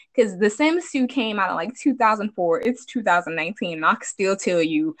connection, because The Sims 2 came out in like 2004. It's 2019. And I can still tell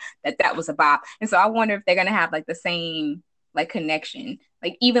you that was a bop. And so I wonder if they're going to have like the same like connection.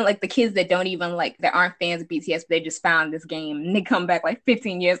 Like even like the kids that don't even like, that aren't fans of BTS, but they just found this game and they come back like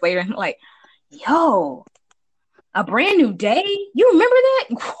 15 years later and like, yo, A Brand New Day? You remember that?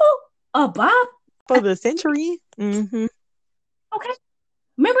 A bop? For the century. Mm-hmm. Okay.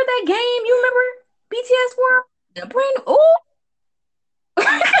 Remember that game? You remember BTS World? A brand new...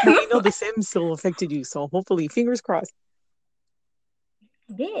 Well, we know The Sims still affected you, so hopefully, fingers crossed.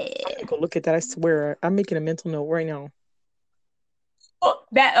 I'm Yeah. gonna go look at that. I swear, I'm making a mental note right now.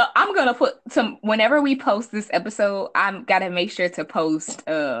 That I'm gonna put some whenever we post this episode. I'm gotta make sure to post.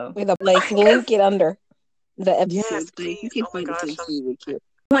 With a link it under the episode. Yes, Like, you please. can Oh my find it. gosh, It's really cute.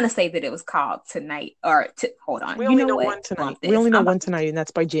 I want to say that it was called Tonight or hold on. we You only know know what? one tonight. Bump We this. only know I'm- one tonight, and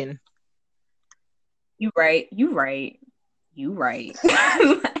that's by Jin. You right. You right. You right.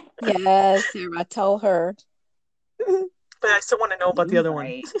 Yes, Sarah, tell her. But I still want to know about the You other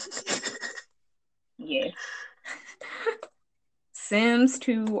right. one. Yes. Sims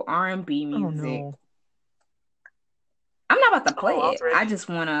 2 R&B Oh music. no. I'm not about to play I was it. ready. I just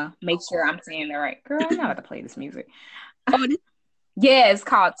want to make sure I'm saying the right. Girl, I'm not about to play this music. Oh, it is? Yeah, it's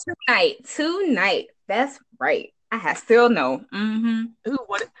called Tonight. Tonight. That's right. I still know. Ooh,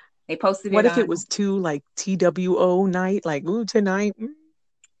 what? They posted What it if it was two like TWO night? Like ooh tonight.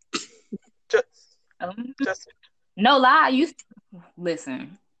 Just no lie.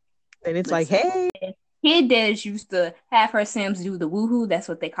 Listen. and it's like hey. Kid Des used to have her Sims do the woohoo. That's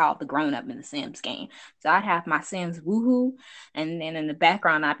what they call the grown up in the Sims game. So I'd have my Sims woohoo, and then in the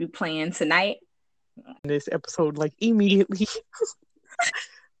background I'd be playing Tonight. This episode like immediately.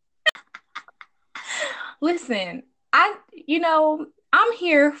 Listen, I'm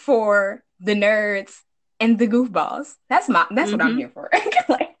here for the nerds and the goofballs. That's what I'm here for.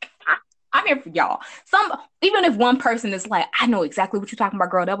 Like I'm here for y'all. Even if one person is like, I know exactly what you're talking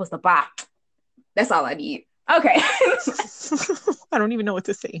about, girl. That was the bot. That's all I need. Okay. I don't even know what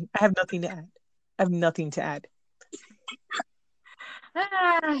to say. I have nothing to add.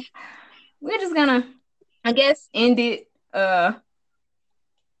 We're just gonna, I guess, end it.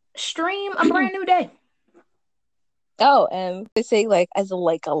 Stream a brand new day. Oh, and they say like as a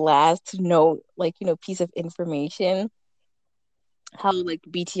last note, piece of information, how like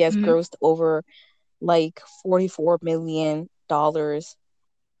BTS grossed over like $44 million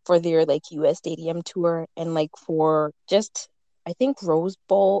for their like US stadium tour, and like for just I think Rose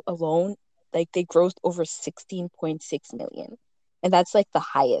Bowl alone, like they grossed over 16.6 million. And that's like the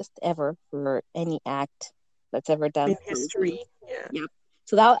highest ever for any act that's ever done in history. Yeah. Yep.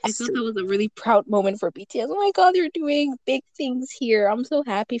 So I thought that was a really proud moment for BTS. Oh my god, they're doing big things here. I'm so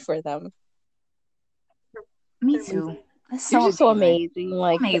happy for them. Me too. They're just so amazing.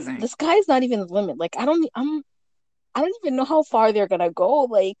 Like amazing. The sky's not even the limit. Like I don't even know how far they're gonna go.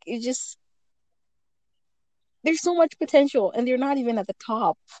 Like it's just there's so much potential, and they're not even at the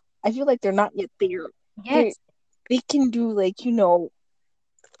top. I feel like they're not yet there. Yes. They can do I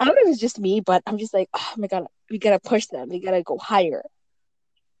don't know if it's just me, but I'm just like, oh my god, we gotta push them. We gotta go higher.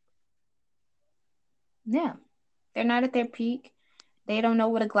 Yeah. They're not at their peak. They don't know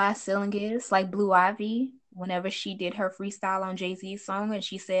what a glass ceiling is. Like Blue Ivy, whenever she did her freestyle on Jay-Z's song, and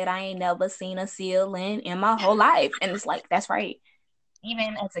she said, I ain't never seen a ceiling in my whole life. And it's like, that's right.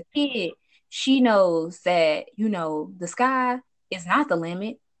 Even as a kid, she knows that, the sky is not the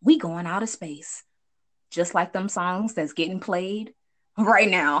limit. We going out of space. Just like them songs that's getting played right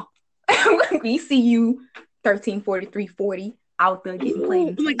now. We see you 134340 out there getting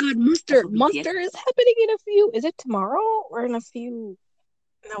played. Oh my god, Muster is happening in a few. Is it tomorrow or in a few?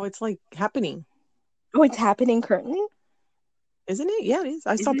 No, it's like happening. Oh, it's happening currently? Isn't it? Yeah, it is.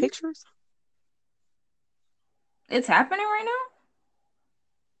 I saw pictures. It's happening right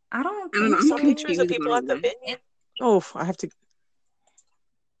now? I don't know. I saw pictures of people at the venue. Oh, I have to.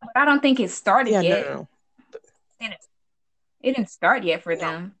 But I don't think it started yet. No. It didn't start yet for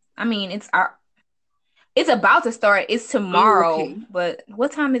them. I mean, it's about to start. It's tomorrow, but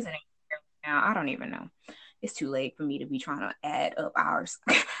what time is it now? I don't even know. It's too late for me to be trying to add up hours.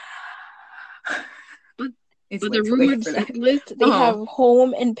 But the rumored list, they have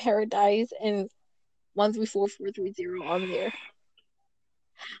Home and Paradise and 134430 on there.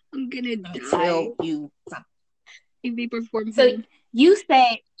 I'm gonna die. You. If they perform. So you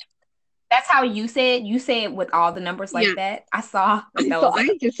said that's how you said. You say it with all the numbers like that. I saw. So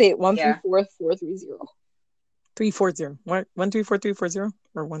I just say it 134430. 340. What? 134340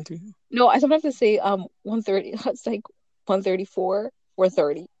 or 13? No, I sometimes have to say 130. It's like 134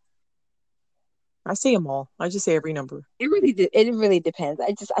 430. I say them all. I just say every number. It really depends.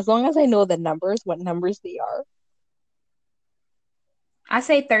 As long as I know the numbers, what numbers they are. I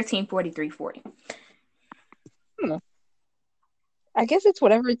say 134340. I guess it's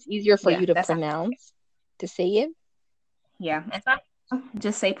whatever it's easier for you to pronounce, to say it. Yeah,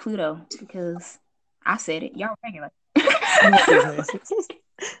 just say Pluto because I said it. Y'all regular.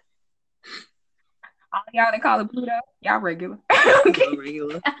 All y'all that call it Pluto, y'all regular. Okay.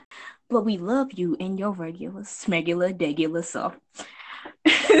 Regular. But we love you and your regular, smegular, degular self.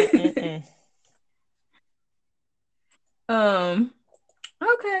 Mm-mm-mm.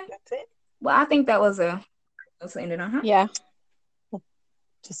 Okay. That's it. Well, I think that was a let's end it on, huh? Yeah.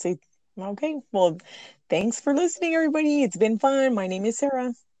 Just say, okay. Well, thanks for listening, everybody. It's been fun. My name is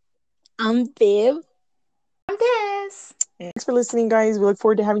Sarah. I'm Viv. I'm Des. And thanks for listening, guys. We look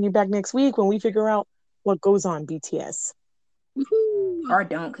forward to having you back next week when we figure out what goes on BTS. Woohoo. Or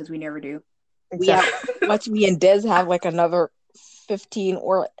don't, because we never do. We have Exactly. watch me and Des have like another 15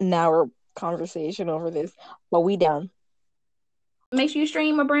 or an hour conversation over this, but we down. Make sure you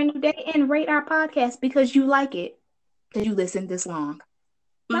stream A Brand New Day and rate our podcast because you like it. Because you listened this long.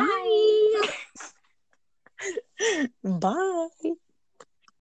 Bye. Bye.